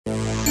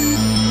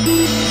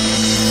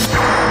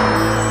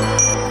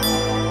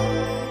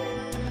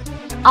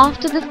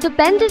After the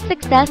stupendous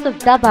success of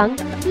Dabangg,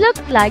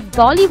 looks like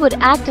Bollywood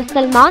actor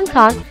Salman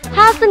Khan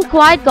hasn't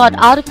quite got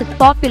out of his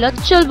popular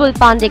Chulbul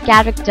Pandey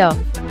character.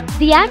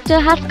 The actor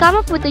has come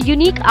up with a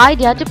unique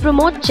idea to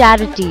promote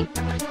charity.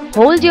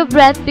 Hold your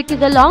breath,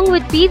 because along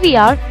with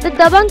PVR, the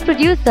Dabangg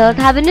producers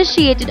have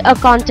initiated a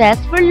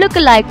contest for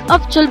lookalikes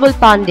of Chulbul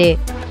Pandey.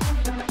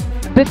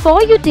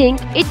 Before you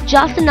think it's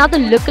just another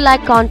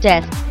lookalike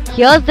contest,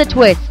 here's the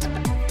twist.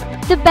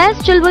 The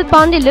best Chulbul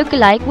Pandey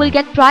lookalike will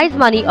get prize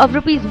money of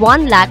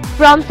 ₹1 lakh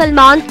from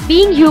Salman's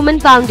Being Human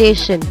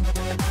Foundation.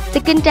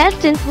 The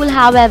contestants will,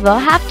 however,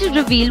 have to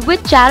reveal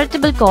which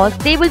charitable cause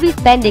they will be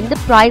spending the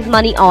prize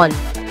money on.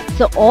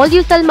 So all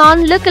you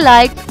Salman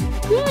lookalikes,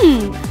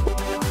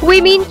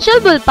 we mean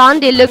Chulbul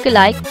Pandey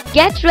lookalike,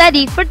 get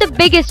ready for the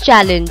biggest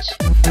challenge.